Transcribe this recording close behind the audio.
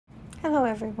Hello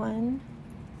everyone.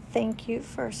 Thank you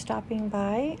for stopping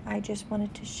by. I just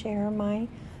wanted to share my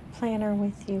planner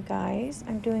with you guys.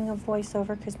 I'm doing a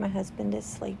voiceover because my husband is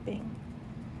sleeping.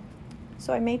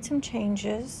 So I made some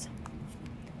changes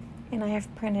and I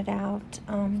have printed out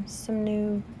some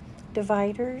new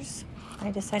dividers.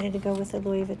 I decided to go with the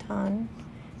Louis Vuitton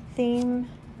theme.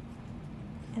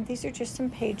 And these are just some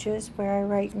pages where I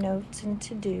write notes and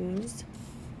to-dos.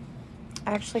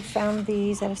 I actually found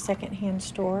these at a secondhand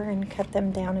store and cut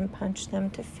them down and punched them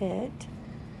to fit.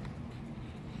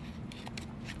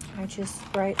 I just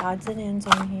write odds and ends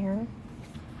on here.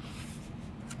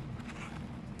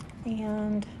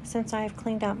 And since I've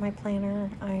cleaned out my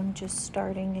planner, I'm just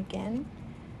starting again.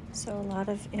 So a lot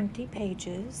of empty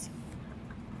pages.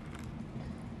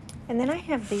 And then I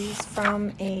have these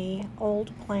from a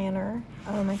old planner.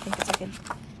 I think it's like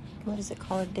what is it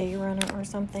called, a day runner or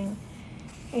something.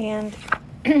 And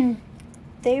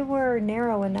they were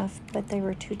narrow enough, but they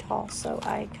were too tall, so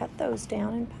I cut those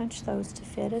down and punched those to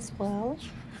fit as well.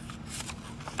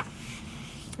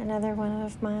 Another one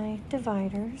of my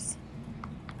dividers.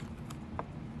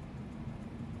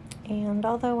 And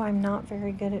although I'm not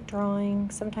very good at drawing,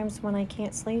 sometimes when I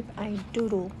can't sleep, I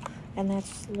doodle. And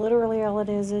that's literally all it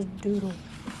is doodle.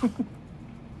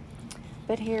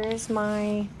 But here is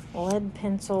my lead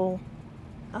pencil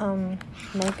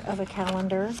make of a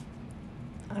calendar.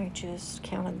 I just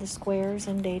counted the squares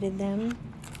and dated them,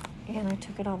 and I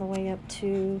took it all the way up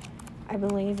to, I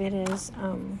believe it is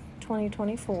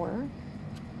 2024,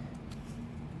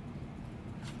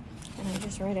 and I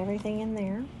just write everything in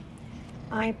there.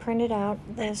 I printed out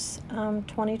this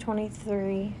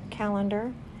 2023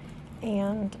 calendar,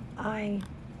 and I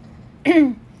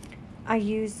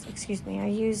used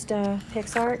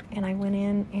PixArt, and I went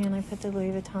in and I put the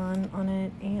Louis Vuitton on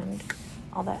it and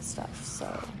all that stuff. So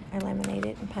I laminated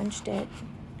it and punched it.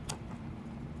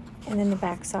 And then the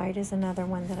back side is another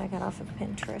one that I got off of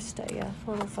Pinterest, a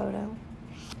little photo.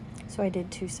 So I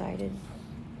did two-sided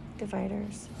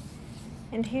dividers.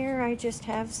 And here I just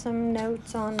have some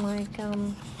notes on, like, I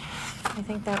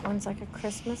think that one's like a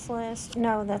Christmas list.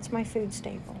 No, that's my food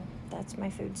staple. That's my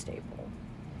food staple.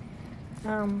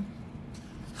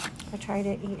 I try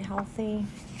to eat healthy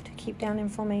to keep down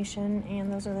inflammation,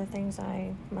 and those are the things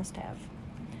I must have.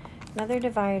 Another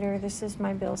divider, this is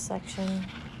my bill section,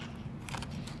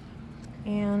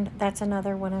 and that's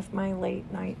another one of my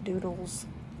late night doodles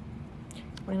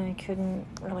when I couldn't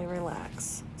really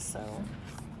relax. So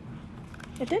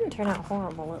it didn't turn out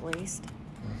horrible, at least,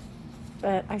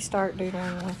 but I start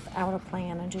doodling without a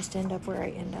plan and just end up where I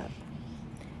end up.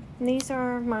 And these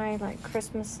are my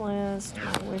Christmas list,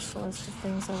 my wish list of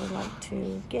things I would like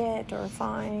to get or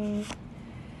find.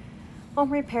 Home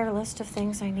repair list of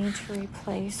things I need to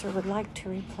replace or would like to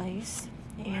replace.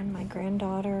 And my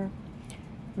granddaughter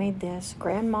made this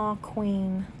Grandma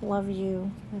Queen, Love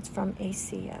You. It's from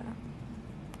Acia.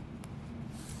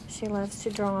 She loves to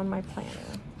draw on my planner.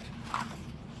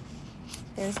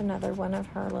 There's another one of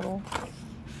her little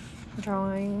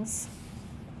drawings.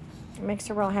 It makes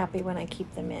her real happy when I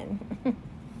keep them in.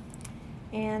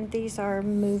 And these are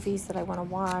movies that I want to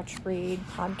watch, read,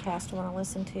 podcasts I want to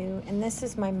listen to. And this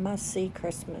is my must-see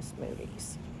Christmas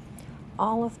movies.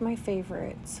 All of my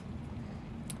favorites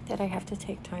that I have to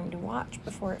take time to watch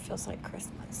before it feels like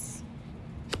Christmas.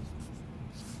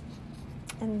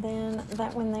 And then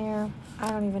that one there,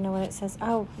 I don't even know what it says.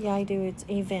 Oh, yeah, I do. It's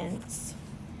events.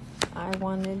 I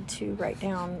wanted to write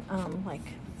down,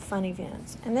 fun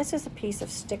events. And this is a piece of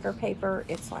sticker paper.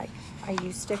 It's like I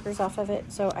use stickers off of it,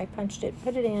 so I punched it,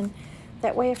 put it in.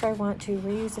 That way, if I want to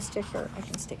reuse a sticker, I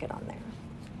can stick it on there.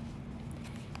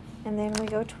 And then we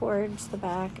go towards the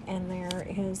back, and there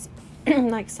is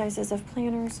sizes of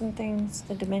planners and things,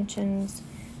 the dimensions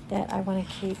that I want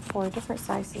to keep for different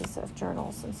sizes of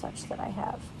journals and such that I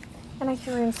have. And I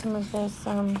threw in some of this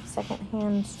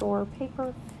secondhand store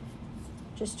paper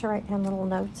just to write down little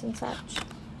notes and such.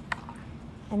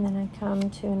 And then I come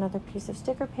to another piece of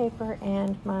sticker paper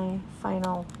and my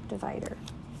final divider.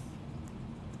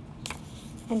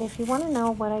 And if you want to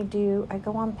know what I do, I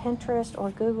go on Pinterest or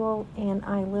Google and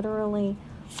I literally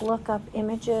look up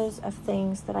images of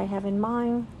things that I have in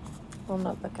mind. Little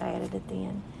notebook I added at the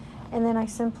end. And then I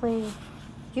simply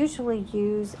usually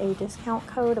use a discount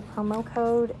code, a promo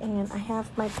code, and I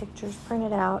have my pictures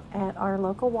printed out at our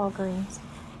local Walgreens.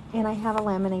 And I have a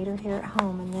laminator here at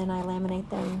home, and then I laminate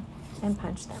them and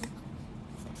punch them.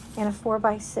 And a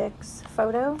 4x6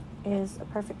 photo is a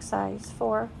perfect size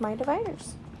for my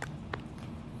dividers.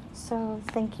 So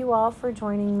thank you all for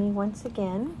joining me once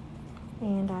again,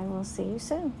 and I will see you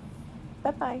soon.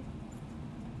 Bye-bye.